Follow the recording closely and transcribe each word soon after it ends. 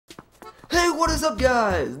Hey, what is up,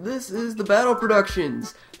 guys? This is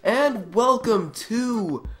TheBattleProductions, and welcome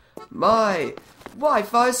to my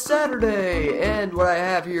Wi-Fi Saturday. And what I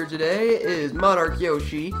have here today is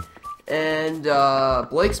MonarchYoshi and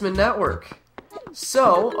Blakemansnetwork.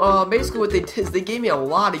 So, basically what they did is they gave me a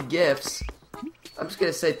lot of gifts. I'm just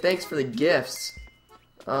gonna say thanks for the gifts.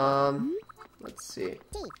 Let's see.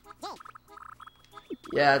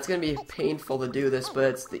 Yeah, it's gonna be painful to do this, but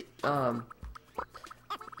it's the,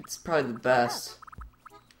 it's probably the best.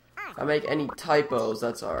 If I make any typos,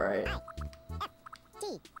 that's alright.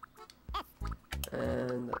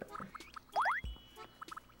 And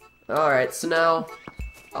alright, so now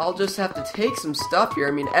I'll just have to take some stuff here.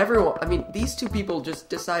 I mean, these two people just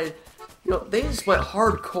decided, you know, they just went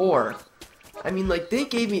hardcore. I mean, like, they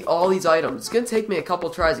gave me all these items. It's gonna take me a couple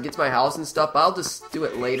tries to get to my house and stuff, but I'll just do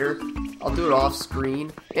it later. I'll do it off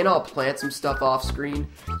screen, and I'll plant some stuff off screen.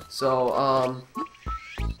 So,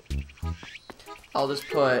 I'll just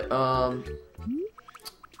put, I'll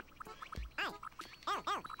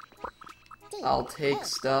take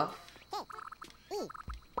stuff.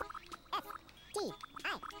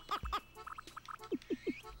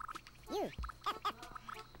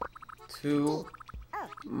 To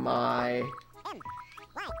my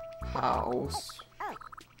house.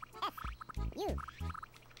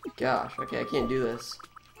 Gosh, okay, I can't do this.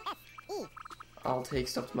 I'll take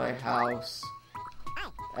stuff to my house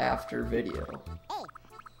after video.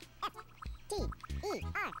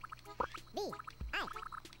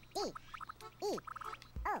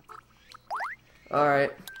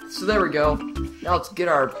 Alright, so there we go. Now let's get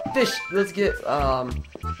our fish, let's get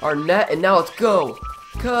our net, and now let's go.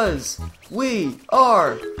 Cause we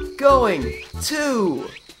are going to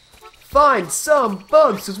find some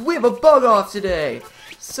bugs, cause we have a bug off today.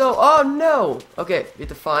 So, oh no! Okay, we have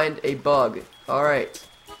to find a bug. Alright.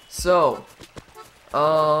 So,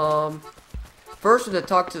 first we have to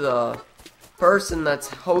talk to the person that's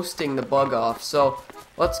hosting the bug off. So,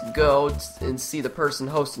 let's go and see the person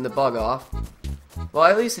hosting the bug off. Well,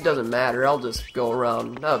 at least it doesn't matter. I'll just go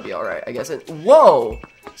around. That'll be alright, I guess. And, whoa!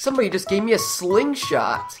 Somebody just gave me a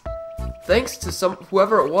slingshot. Thanks to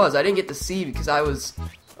whoever it was. I didn't get to see because I was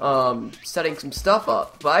setting some stuff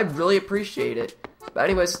up. But I really appreciate it. But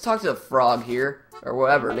anyways, let's talk to the frog here. Or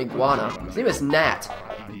whatever, an iguana. His name is Nat.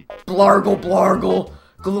 Blargle, blargle.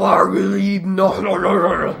 Glargle,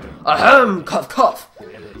 no. Ahem, cuff, cuff.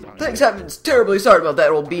 Thanks, I'm terribly sorry about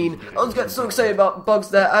that, old bean. I just got so excited about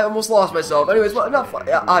bugs that I almost lost myself. Anyways, well, enough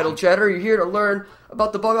idle chatter. You're here to learn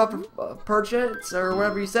about the bug off perchance, or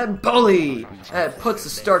whatever you said. Bully! That puts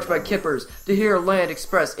the starch by kippers to hear land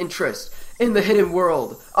express interest in the hidden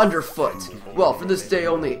world underfoot. Well, for this day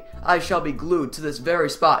only, I shall be glued to this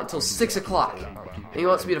very spot until 6 o'clock. And he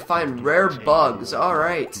wants me to find rare bugs.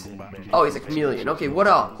 Alright. Oh, he's a chameleon. Okay, what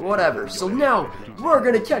else? Whatever. So now, we're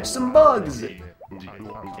gonna catch some bugs!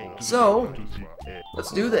 So,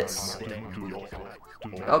 let's do this.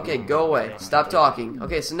 Okay, go away. Stop talking.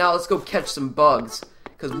 Okay, so now let's go catch some bugs.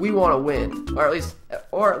 Because we want to win. Or at least,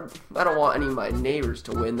 or I don't want any of my neighbors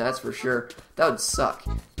to win, that's for sure. That would suck.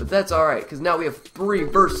 But that's alright, because now we have 3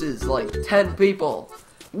 versus, like, 10 people.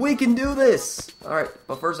 We can do this! Alright,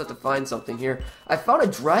 but first I have to find something here. I found a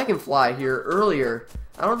dragonfly here earlier.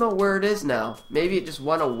 I don't know where it is now. Maybe it just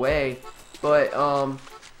went away. But,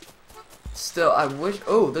 still, I wish...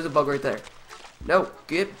 Oh, there's a bug right there. No,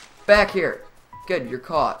 get back here. Good, you're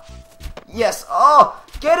caught. Yes! Oh!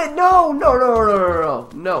 Get it! No! No, no, no, no, no,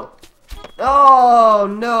 no. Oh,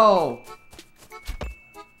 no!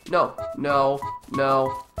 No, no,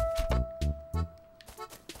 no.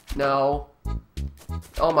 No.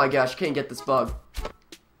 Oh my gosh, can't get this bug.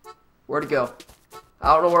 Where'd it go?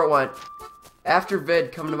 I don't know where it went. After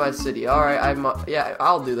vid, come to my city. Alright, yeah,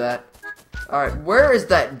 I'll do that. Alright, where is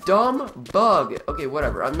that dumb bug? Okay,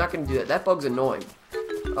 whatever, I'm not gonna do that. That bug's annoying.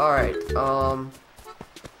 Alright,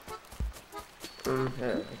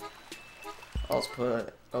 okay. I'll just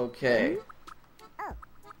put, okay.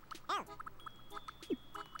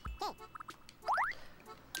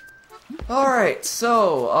 Alright,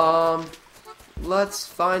 so, let's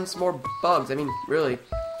find some more bugs. I mean, really,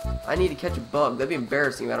 I need to catch a bug. That'd be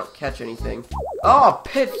embarrassing if I don't catch anything. Oh,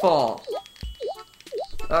 pitfall!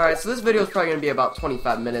 Alright, so this video is probably going to be about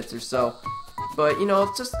 25 minutes or so. But, you know,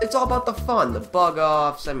 it's all about the fun, the bug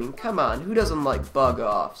offs. I mean, come on, who doesn't like bug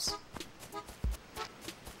offs?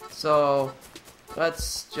 So,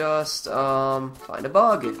 let's just, find a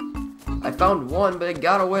bug. I found one, but it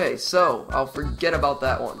got away, so I'll forget about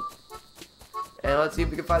that one. And let's see if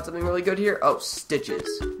we can find something really good here. Oh, stitches.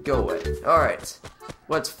 Go away. Alright.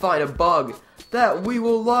 Let's find a bug that we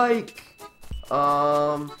will like.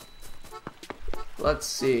 Let's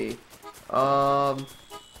see. Oh,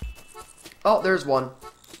 there's one.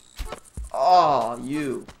 Oh,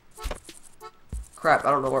 you. Crap,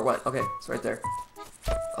 I don't know where it went. Okay, it's right there.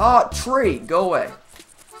 Oh, tree, go away.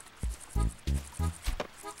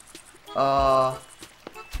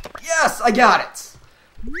 Yes, I got it.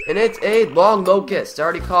 And it's a long locust. I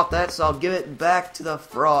already caught that, so I'll give it back to the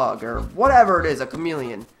frog, or whatever it is, a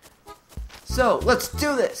chameleon. So, let's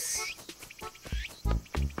do this.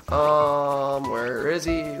 Where is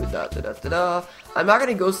he? I'm not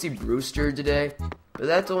gonna go see Brewster today, but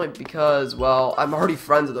that's only because, well, I'm already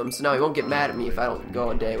friends with him, so now he won't get mad at me if I don't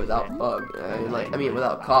go a day without bug. I mean,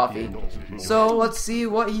 without coffee. So, let's see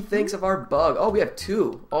what he thinks of our bug. Oh, we have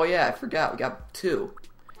 2. Oh, yeah, I forgot. We got 2.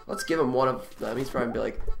 Let's give him one of them. He's probably gonna be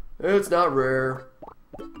like, it's not rare.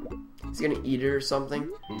 Is he gonna eat it or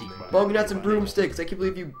something? Bug nuts and broomsticks. I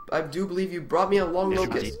do believe you brought me a long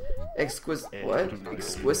locust. What?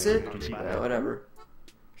 Exquisite? Yeah, whatever.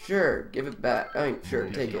 Sure, give it back. I mean, sure,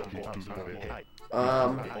 take it.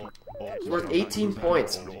 It's worth 18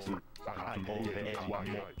 points.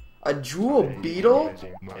 A jewel beetle?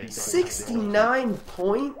 69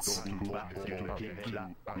 points?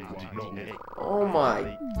 Oh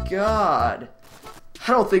my god.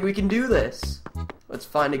 I don't think we can do this. Let's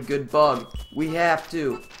find a good bug. We have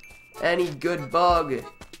to. Any good bug.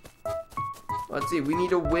 Let's see, we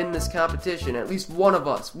need to win this competition. At least one of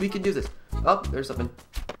us. We can do this. Oh, there's something.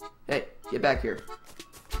 Hey, get back here.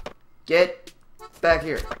 Get back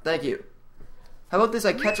here. Thank you. How about this?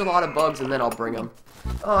 I catch a lot of bugs and then I'll bring them.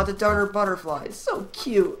 Oh, the darner butterfly. It's so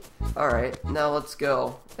cute. Alright, now let's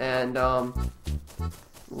go. And,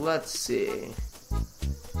 let's see.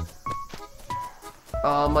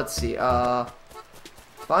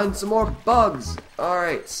 Find some more bugs.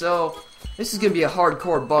 Alright, so this is gonna be a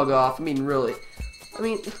hardcore bug off. I mean, really.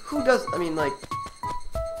 Who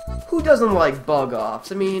doesn't like bug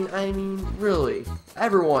offs? I mean, really.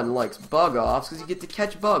 Everyone likes bug offs because you get to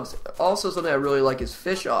catch bugs. Also, something I really like is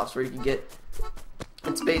fish offs, where you can get.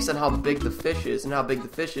 It's based on how big the fish is, and how big the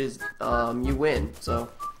fish is, you win. So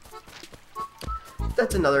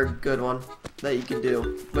that's another good one that you can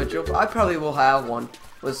do. But I probably will have one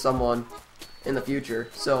with someone in the future.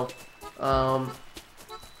 So,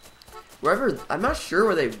 wherever, I'm not sure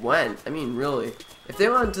where they went. I mean, really, if they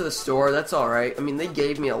went to the store, that's all right. I mean, they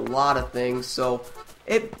gave me a lot of things, so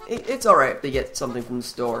it's all right if they get something from the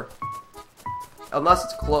store, unless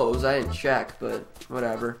it's closed. I didn't check, but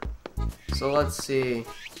whatever. So let's see.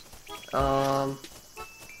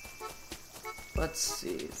 Let's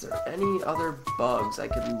see. Is there any other bugs I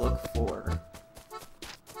could look for?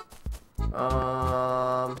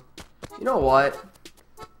 You know what?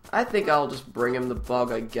 I think I'll just bring him the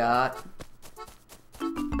bug I got.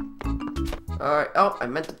 Alright, oh, I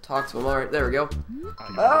meant to talk to him. Alright, there we go.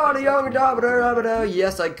 Oh, the young da-ba-da-da-ba-da.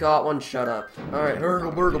 Yes, I caught one. Shut up. Alright,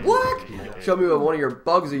 Hurgle Burgle Black. Show me what one of your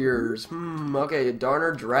bugs of yours. Okay, a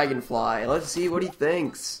darner dragonfly. Let's see what he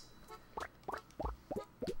thinks.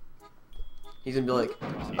 He's gonna be like,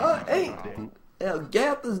 hey,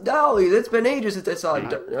 Gath's Dolly. It's been ages since I saw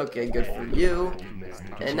it. Okay, good for you.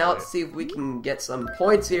 And now let's see if we can get some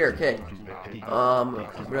points here. Okay.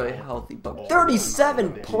 Really healthy bug.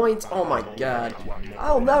 37 points. Oh my god.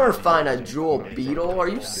 I'll never find a jewel beetle. Are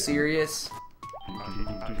you serious?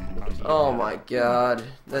 Oh my god.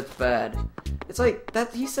 That's bad. It's like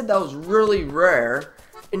that. He said that was really rare,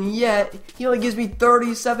 and yet he only gives me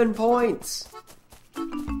 37 points.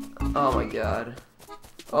 Oh my god.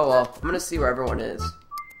 Oh well, I'm gonna see where everyone is.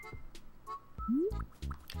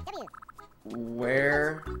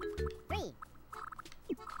 Where?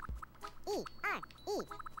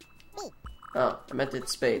 Oh, I meant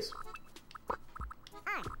it's space.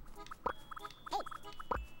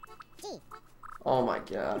 Oh my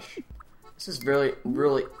gosh. This is really,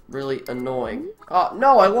 really, really annoying. Oh,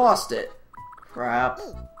 no, I lost it. Crap.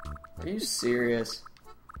 Are you serious?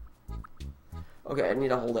 Okay, I need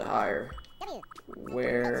to hold it higher.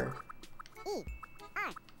 Where?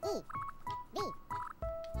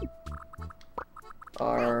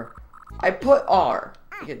 R. I put R.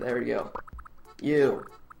 Okay, there we go. You.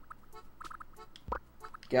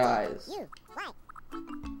 Guys.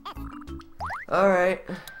 Alright.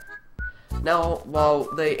 Now, while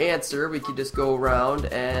they answer, we can just go around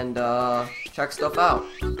and check stuff out.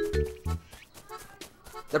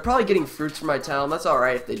 They're probably getting fruits from my town. That's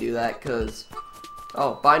alright if they do that, because...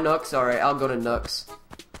 Oh, bye Nooks. Alright, I'll go to Nooks.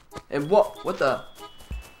 And what the...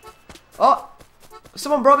 Oh!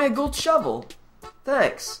 Someone brought me a gold shovel!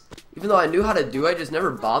 Thanks. Even though I knew how to do it, I just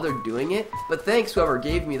never bothered doing it. But thanks whoever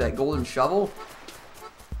gave me that golden shovel.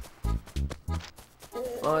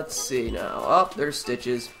 Let's see now. Oh, there's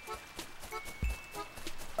stitches.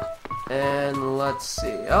 And let's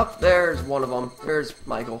see. Oh, there's one of them. There's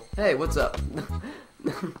Michael. Hey, what's up?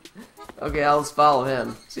 Okay, I'll just follow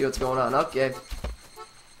him. See what's going on. Okay.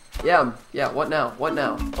 Yeah, what now? What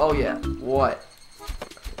now? Oh, yeah. What?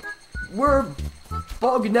 We're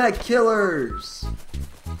bug net killers!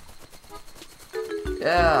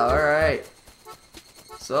 Yeah, alright.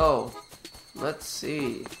 So, let's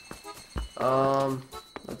see.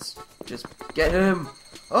 Let's just get him.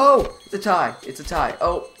 Oh, it's a tie. It's a tie.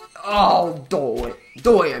 Oh,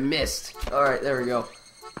 doy, I missed. Alright, there we go.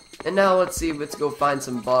 And now let's see, let's go find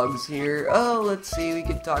some bugs here. Oh, let's see, we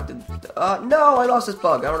can talk to, no, I lost this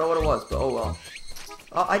bug. I don't know what it was, but oh well.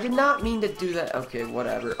 I did not mean to do that. Okay,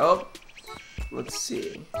 whatever. Oh, let's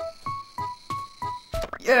see.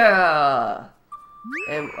 Yeah!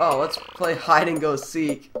 And, oh, let's play hide and go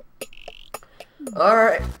seek.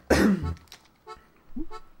 Alright.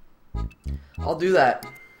 I'll do that.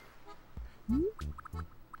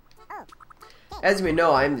 As you may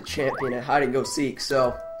know, I am the champion at hide and go seek,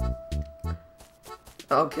 so...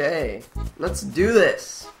 Okay, let's do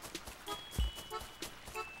this.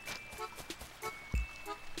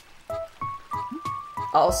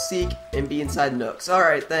 I'll seek and be inside Nooks.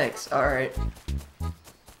 Alright, thanks. Alright.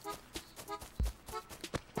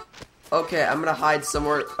 Okay, I'm gonna hide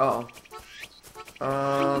somewhere. Oh.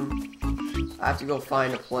 I have to go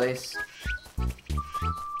find a place.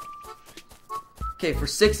 Okay, for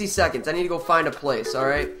 60 seconds, I need to go find a place,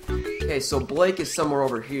 alright? Okay, so Blake is somewhere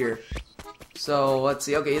over here. So, let's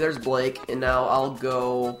see. Okay, there's Blake, and now I'll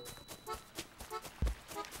go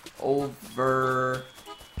over...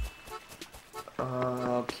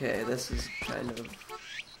 okay, this is kind of...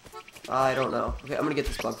 I don't know. Okay, I'm gonna get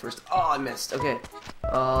this bug first. Oh, I missed. Okay.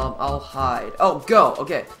 I'll hide. Oh, go!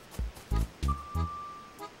 Okay.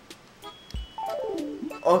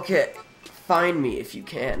 Okay. Find me if you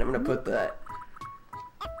can. I'm gonna put that.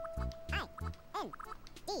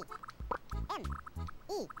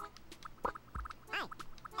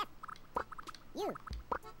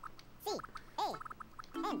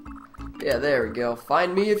 Yeah, there we go.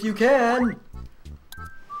 Find me if you can!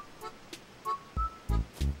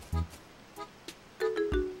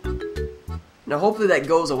 Now hopefully that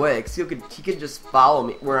goes away, because he could just follow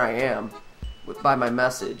me where I am by my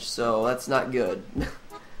message, so that's not good.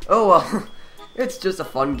 Oh well, it's just a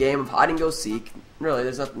fun game of hide and go seek. Really,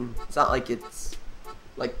 there's nothing, it's not like it's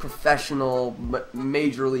like professional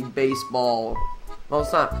Major League Baseball. Well,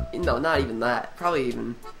 it's not, no, not even that. Probably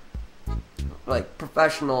even like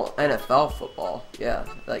professional NFL football. Yeah,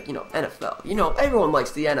 like, you know, NFL. You know, everyone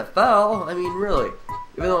likes the NFL. I mean, really.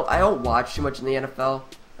 Even though I don't watch too much in the NFL.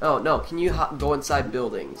 Oh, no, can you go inside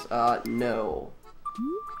buildings? No.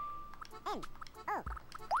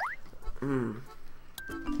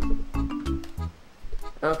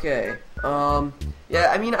 Okay,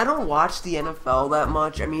 yeah, I mean, I don't watch the NFL that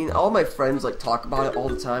much. I mean, all my friends, like, talk about it all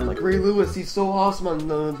the time. Like, Ray Lewis, he's so awesome on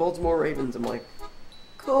the Baltimore Ravens. I'm like,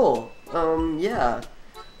 cool, yeah.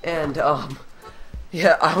 And,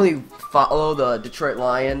 yeah, I only follow the Detroit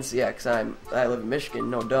Lions. Yeah, because I live in Michigan,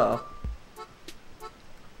 no duh.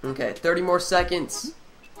 Okay, 30 more seconds.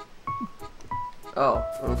 Oh,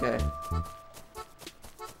 okay.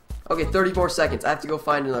 Okay, 30 more seconds. I have to go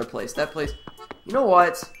find another place. That place... You know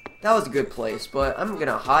what? That was a good place, but I'm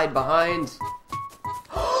gonna hide behind...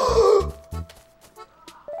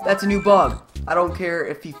 That's a new bug. I don't care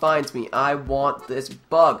if he finds me. I want this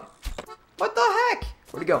bug. What the heck?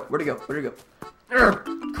 Where'd he go? Where'd he go? Where'd he go?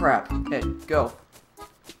 Urgh, crap. Okay, go.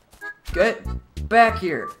 Get back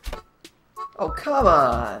here. Oh, come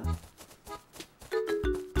on.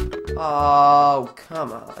 Oh,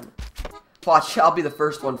 come on. Watch, I'll be the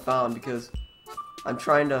first one found because I'm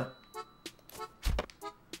trying to...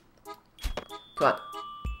 Come on.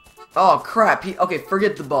 Oh, crap. Okay,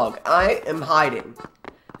 forget the bug. I am hiding.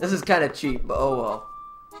 This is kind of cheap, but oh well.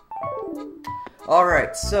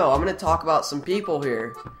 Alright, so I'm going to talk about some people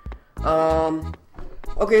here.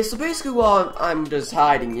 Okay, so basically while I'm just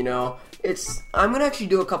hiding, you know, I'm going to actually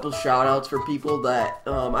do a couple shout-outs for people that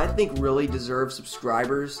I think really deserve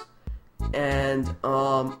subscribers. And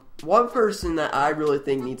one person that I really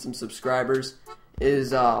think needs some subscribers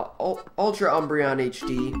is Ultra Umbreon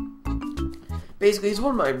HD. Basically, he's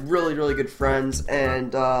one of my really, really good friends,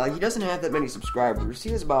 and he doesn't have that many subscribers.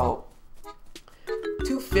 He was about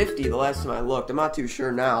 250 the last time I looked. I'm not too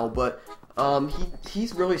sure now, but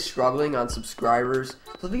he's really struggling on subscribers.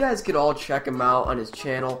 So if you guys could all check him out on his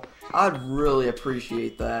channel, I'd really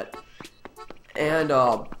appreciate that. And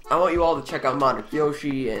I want you all to check out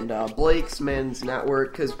MonarchYoshi and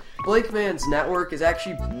Blakemansnetwork, because Blakemansnetwork is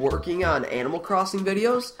actually working on Animal Crossing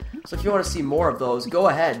videos. So if you want to see more of those, go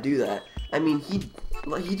ahead, do that. I mean,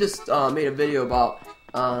 he just made a video about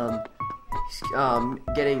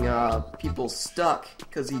getting people stuck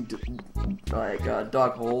because he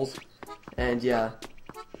dug holes, and yeah.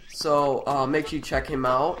 So make sure you check him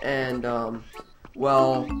out, and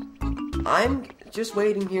well, I'm just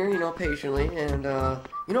waiting here, you know, patiently, and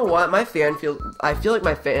you know what? I feel like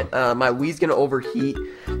my Wii's gonna overheat,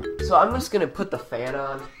 so I'm just gonna put the fan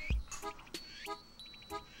on.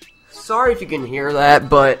 Sorry if you can hear that,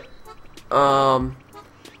 but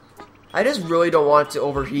I just really don't want it to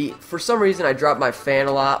overheat. For some reason, I dropped my fan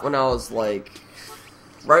a lot when I was like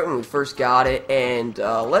right when we first got it, and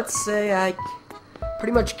let's say I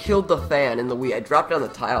pretty much killed the fan in the Wii. I dropped it on the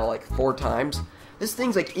tile like 4 times. This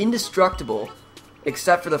thing's like indestructible,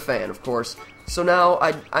 except for the fan, of course. So now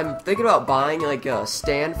I'm thinking about buying like a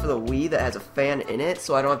stand for the Wii that has a fan in it,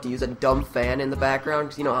 so I don't have to use a dumb fan in the background,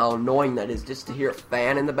 because you know how annoying that is just to hear a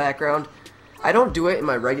fan in the background. I don't do it in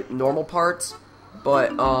my normal parts,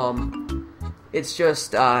 but it's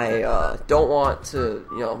just I don't want to,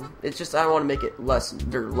 you know, it's just I want to make it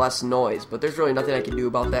less noise, but there's really nothing I can do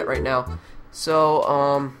about that right now.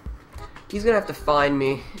 So he's gonna have to find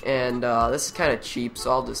me, and this is kind of cheap,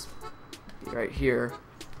 so I'll just be right here,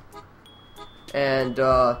 and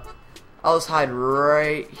I'll just hide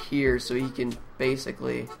right here so he can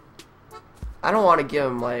basically. I don't want to give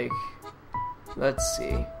him like. Let's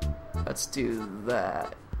see. Let's do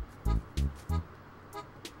that.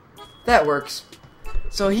 That works.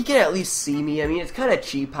 So he can at least see me. I mean, it's kind of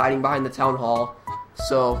cheap hiding behind the town hall.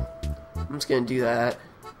 So I'm just gonna do that.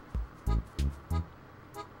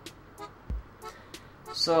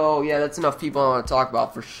 So yeah, that's enough people I want to talk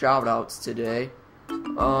about for shoutouts today.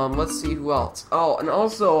 Let's see who else. Oh, and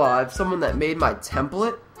also I have someone that made my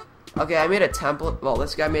template. Okay, I made a template. Well,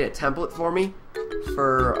 this guy made a template for me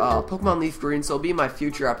for Pokemon Leaf Green, so it'll be in my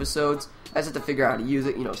future episodes. I just have to figure out how to use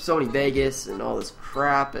it, you know, Sony Vegas and all this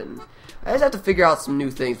crap, and I just have to figure out some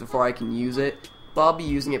new things before I can use it. But I'll be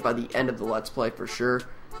using it by the end of the Let's Play for sure.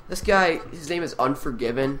 This guy, his name is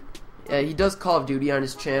Unforgiven. He does Call of Duty on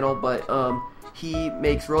his channel, but he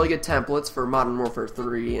makes really good templates for Modern Warfare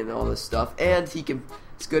 3 and all this stuff, and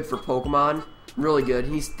it's good for Pokemon, really good.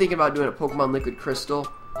 He's thinking about doing a Pokemon Liquid Crystal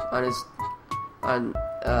on his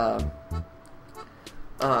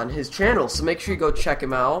channel, so make sure you go check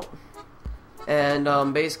him out.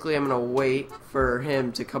 And basically I'm gonna wait for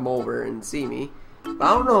him to come over and see me. But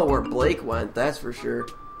I don't know where Blake went, that's for sure.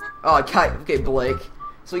 Oh, okay, Blake.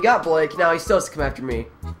 So we got Blake, now he still has to come after me.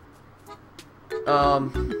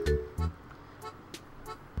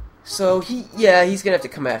 So he's gonna have to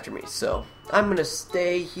come after me, so I'm gonna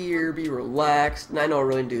stay here, be relaxed, and I know I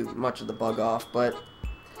really didn't do much of the bug off, but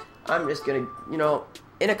I'm just gonna, you know,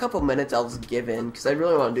 in a couple minutes I'll just give in, because I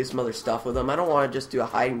really want to do some other stuff with him. I don't want to just do a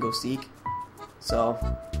hide and go seek. So,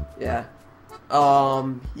 yeah.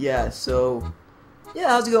 Yeah, so, yeah,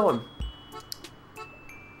 how's it going?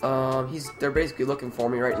 They're basically looking for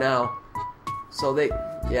me right now. So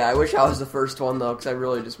yeah, I wish I was the first one though, because I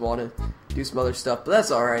really just want to do some other stuff, but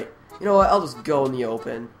that's alright. You know what, I'll just go in the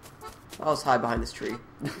open. I'll just hide behind this tree.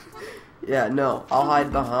 Yeah, no, I'll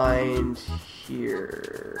hide behind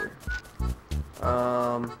here. You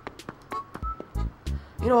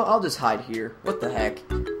know what, I'll just hide here. What the heck?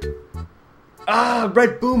 Ah,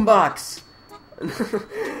 red boombox!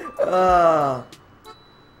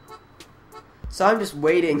 So I'm just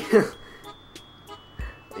waiting.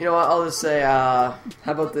 You know what, I'll just say, how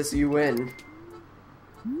about this, you win.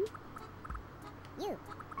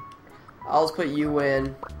 I'll just put you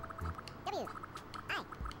in.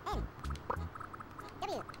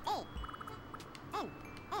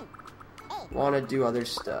 Want to do other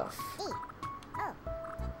stuff.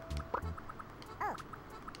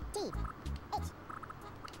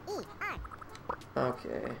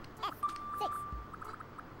 Okay.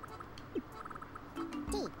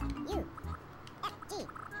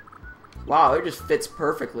 Wow, it just fits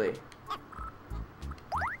perfectly.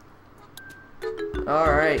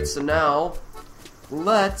 Alright, so now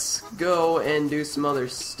let's go and do some other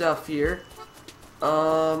stuff here.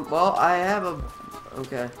 Well, I have a...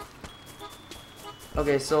 Okay.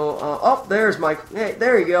 Okay, so, oh, there's my... Hey,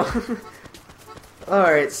 there you go.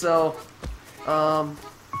 Alright, so,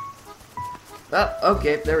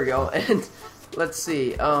 okay, there we go. And let's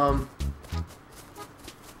see,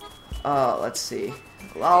 let's see.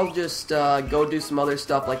 I'll just go do some other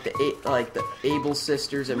stuff like the Able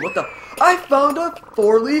sisters and what the... I found a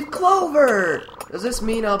 4-leaf clover! Does this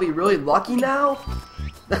mean I'll be really lucky now?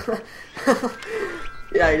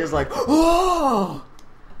 Yeah, you're just like, whoa!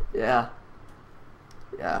 Yeah.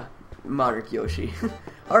 Yeah. MonarchYoshi.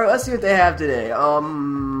 Alright, let's see what they have today.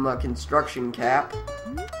 A construction cap.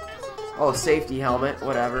 Oh, safety helmet,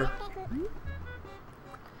 whatever.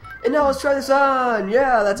 And now let's try this on!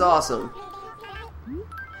 Yeah, that's awesome.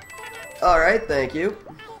 Alright, thank you.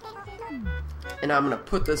 And I'm gonna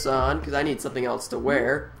put this on, because I need something else to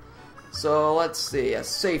wear. So, let's see, a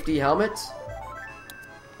safety helmet.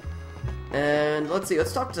 And, let's see,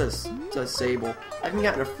 let's talk to Sable. I haven't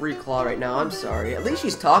gotten a free claw right now, I'm sorry. At least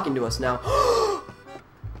she's talking to us now.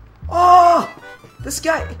 Oh! This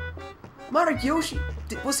guy... MonarchYoshi,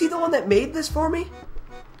 was he the one that made this for me?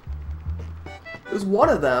 It was one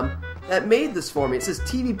of them that made this for me. It says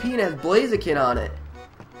TVP and has Blaziken on it.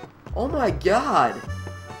 Oh my god.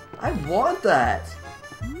 I want that.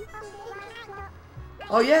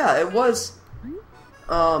 Oh yeah, it was...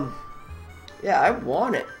 yeah, I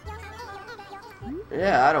want it.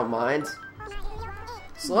 Yeah, I don't mind.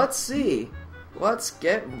 So let's see. Let's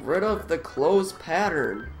get rid of the clothes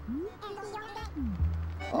pattern.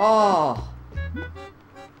 Oh.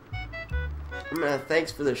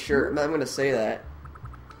 Thanks for the shirt. I'm gonna say that.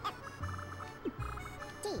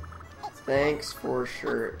 Thanks for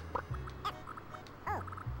shirt.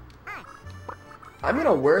 I'm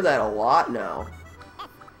gonna wear that a lot now.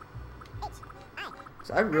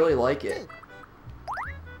 'Cause I really like it.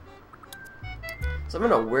 So I'm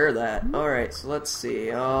gonna wear that. Alright, so let's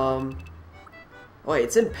see. Wait,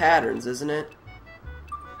 it's in patterns, isn't it?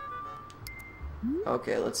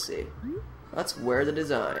 Okay, let's see. Let's wear the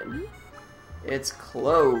design. It's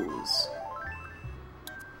clothes.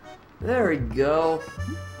 There we go.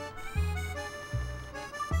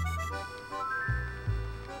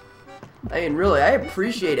 I mean, really, I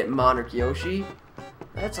appreciate it, MonarchYoshi.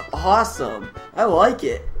 That's awesome. I like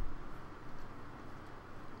it.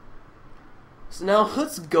 So now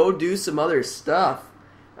let's go do some other stuff.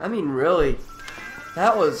 I mean, really,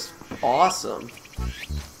 that was awesome.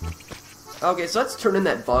 Okay, so let's turn in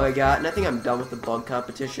that bug I got, and I think I'm done with the bug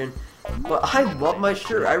competition. But I love my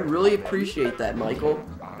shirt. I really appreciate that, Michael.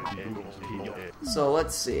 So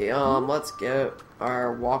let's see. Let's get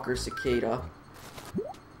our Walker Cicada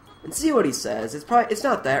and see what he says. It's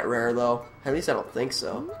not that rare though. At least I don't think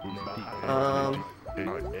so.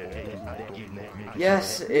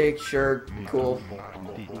 Yes, sure, cool.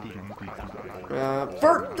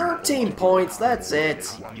 For 13 points, that's it.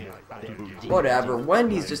 Whatever,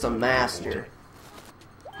 Wendy's just a master.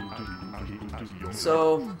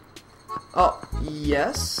 So, oh,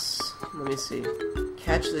 yes. Let me see.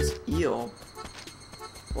 Catch this eel.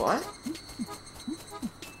 What?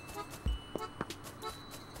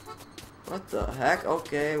 What the heck?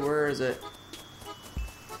 Okay, where is it?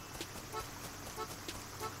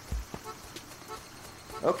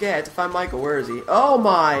 Okay, I have to find Michael. Where is he? Oh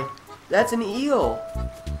my! That's an eel!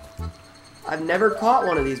 I've never caught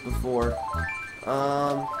one of these before.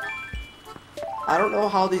 I don't know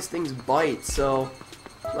how these things bite, so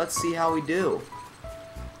let's see how we do.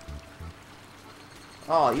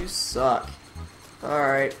 Oh, you suck.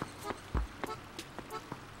 Alright.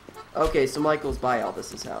 Okay, so Michael's by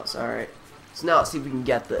Elvis's house. Alright. So now let's see if we can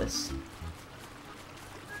get this.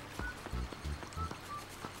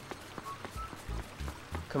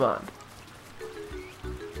 Come on.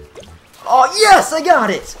 Oh, yes! I got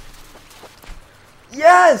it!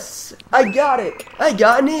 Yes! I got it! I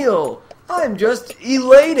got an eel! I'm just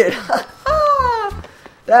elated!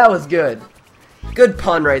 That was good. Good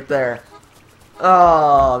pun right there.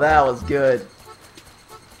 Oh, that was good.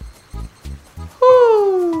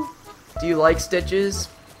 Woo! Do you like stitches?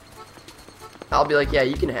 I'll be like, yeah,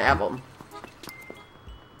 you can have them.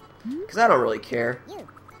 Because I don't really care.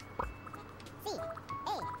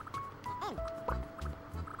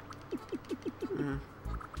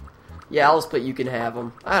 Yeah, I'll just put you can have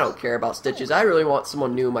them. I don't care about stitches. I really want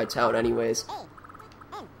someone new in my town anyways.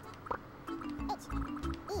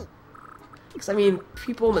 Because, I mean,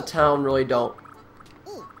 people in the town really don't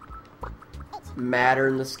matter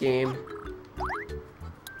in this game.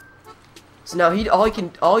 So now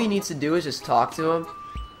all he needs to do is just talk to him.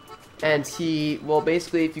 And he, well,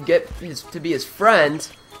 basically, if you get to be his friend,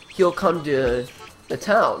 he'll come to the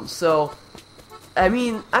town. So, I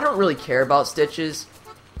mean, I don't really care about stitches.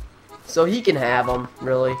 So he can have them,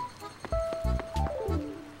 really.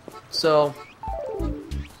 So,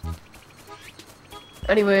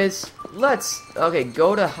 anyways, okay,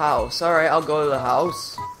 go to house. Alright, I'll go to the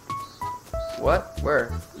house. What?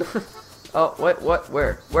 Where? Oh, what?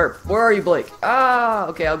 Where are you, Blake? Ah,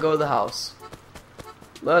 okay, I'll go to the house.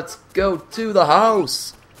 Let's go to the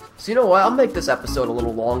house. So you know what? I'll make this episode a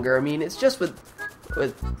little longer. I mean, it's just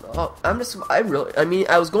oh, I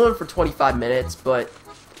was going for 25 minutes, but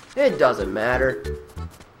it doesn't matter.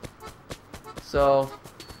 So,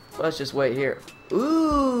 let's just wait here.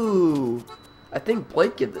 Ooh! I think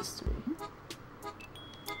Blake gave this to me.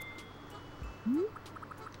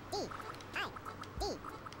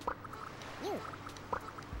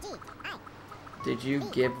 Did you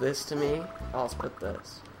give this to me? I'll split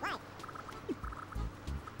this.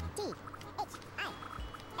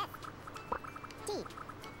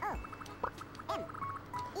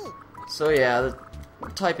 So yeah, the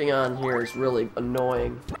typing on here is really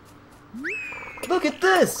annoying. Look at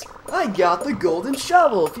this! I got the golden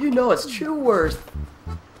shovel, if you know its true worth.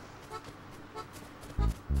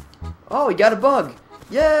 Oh, we got a bug!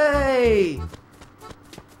 Yay!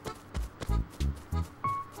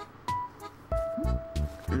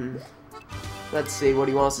 Let's see what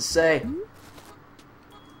he wants to say.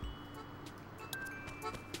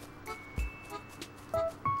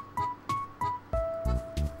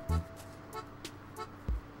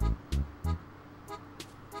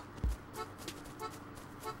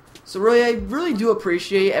 So really, I really do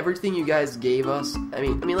appreciate everything you guys gave us. I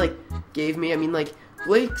mean, like, gave me. I mean, like,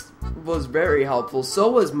 Blake was very helpful. So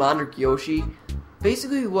was MonarchYoshi.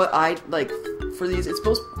 Basically, what I like for these, it's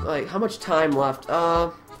supposed like how much time left?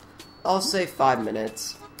 I'll say 5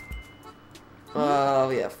 minutes.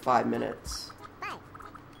 Yeah, 5 minutes.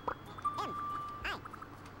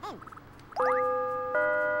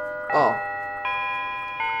 Oh.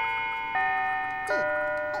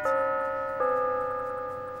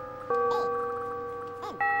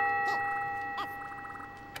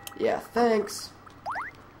 Yeah, thanks.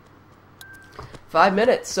 5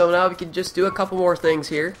 minutes, so now we can just do a couple more things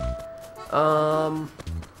here.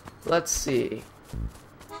 Let's see.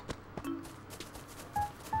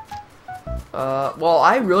 Well,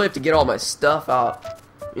 I really have to get all my stuff out.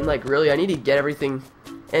 I mean, like, really, I need to get everything.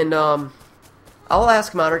 And, I'll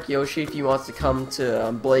ask MonarchYoshi if he wants to come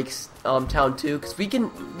to, Blake's, town too, because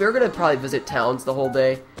we're gonna probably visit towns the whole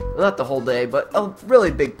day. Well, not the whole day, but a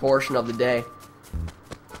really big portion of the day.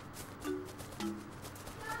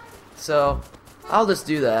 So, I'll just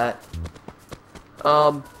do that.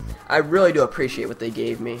 I really do appreciate what they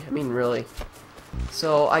gave me. I mean, really.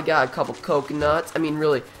 So, I got a couple coconuts. I mean,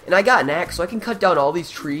 really. And I got an axe, so I can cut down all these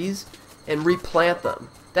trees and replant them.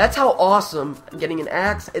 That's how awesome getting an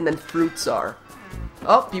axe and then fruits are.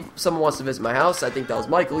 Oh, someone wants to visit my house. I think that was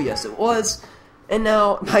Michael. Yes, it was. And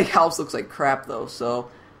now, my house looks like crap, though, so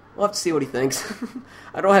we'll have to see what he thinks.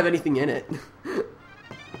 I don't have anything in it.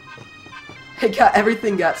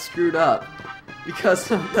 Everything got screwed up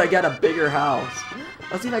because I got a bigger house.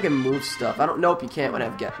 Let's see if I can move stuff. I don't know if you can't when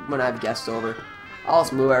I have guests over. I'll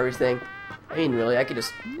just move everything. I mean, really, I could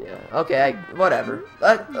just, yeah, okay, whatever.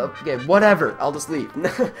 Okay, whatever. I'll just leave.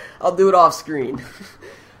 I'll do it off screen.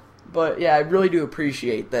 But yeah, I really do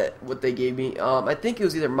appreciate that what they gave me. I think it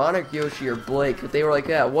was either MonarchYoshi or Blake, but they were like,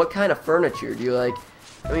 yeah, what kind of furniture do you like?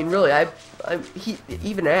 I mean, really, he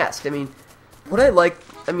even asked. I mean, what I like.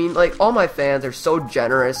 I mean, like, all my fans are so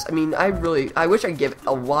generous. I mean, I wish I could give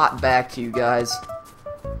a lot back to you guys.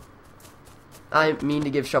 I mean to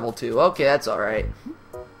give shovel 2. Okay, that's alright.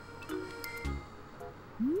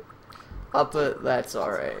 I'll put, that's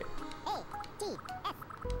alright.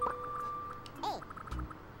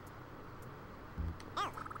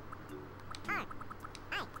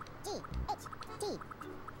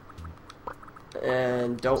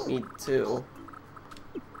 And don't need 2.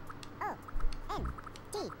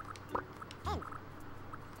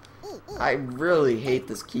 I really hate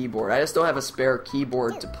this keyboard. I just don't have a spare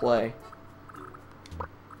keyboard to play.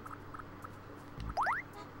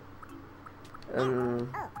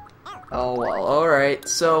 Oh well, alright.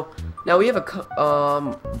 So, now we have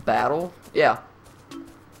a, battle? Yeah.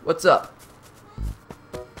 What's up?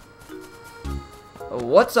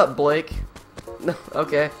 What's up, Blake?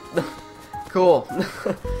 Okay. Cool.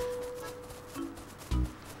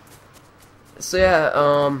 So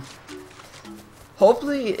yeah,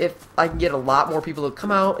 hopefully if I can get a lot more people to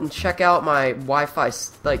come out and check out my Wi-Fi,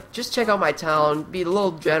 like, just check out my town, be a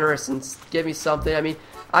little generous and give me something. I mean,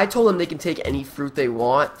 I told them they can take any fruit they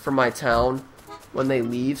want from my town when they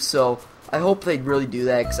leave, so I hope they'd really do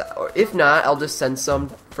that, 'cause, or if not, I'll just send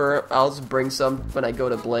some I'll just bring some when I go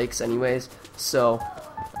to Blake's anyways. So,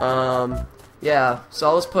 yeah, so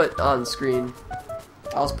I'll just put on the screen,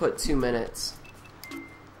 I'll just put 2 minutes.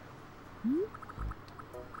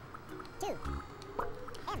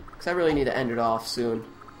 Because I really need to end it off soon.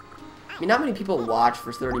 I mean, not many people watch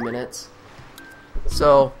for 30 minutes.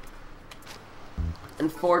 So,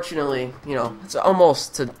 unfortunately, you know, it's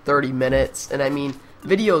almost to 30 minutes. And I mean,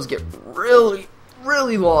 videos get really,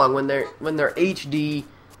 really long when they're HD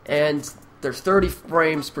and there's 30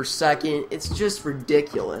 frames per second. It's just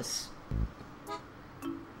ridiculous.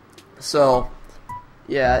 So,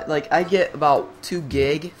 yeah, like, I get about 2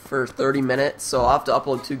 gig for 30 minutes, so I'll have to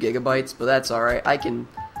upload 2 gigabytes, but that's alright. I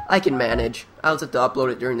I can manage. I'll just have to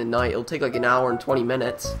upload it during the night. It'll take like an hour and 20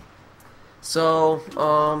 minutes.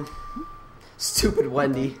 So, stupid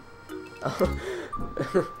Wendy.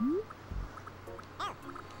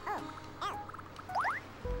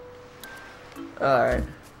 Alright.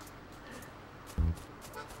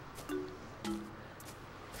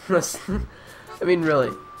 I mean,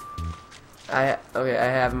 really. Okay, I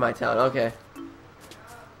have in my town. Okay.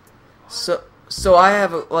 So I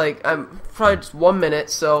have, like, I'm probably just 1 minute,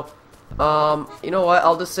 so, you know what,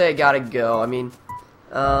 I'll just say I gotta go. I mean,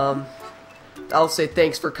 I'll say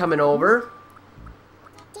thanks for coming over.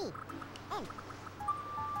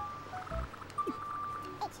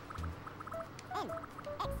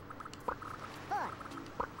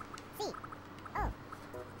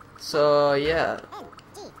 So, yeah.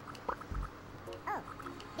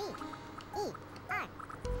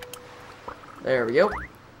 There we go.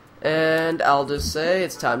 And I'll just say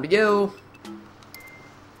it's time to go.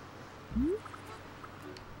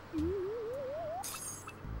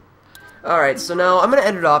 Alright, so now I'm going to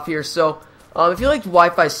end it off here. So, if you liked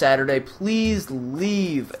Wi-Fi Saturday, please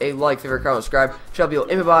leave a like, favorite, comment, subscribe. Should be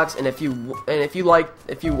in the box. And if you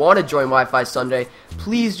want to join Wi-Fi Sunday,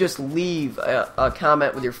 please just leave a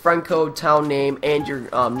comment with your friend code, town name, and your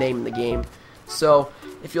name in the game. So,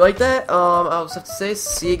 if you like that, I'll just have to say,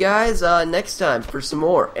 see you guys next time for some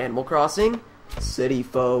more Animal Crossing City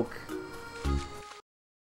Folk.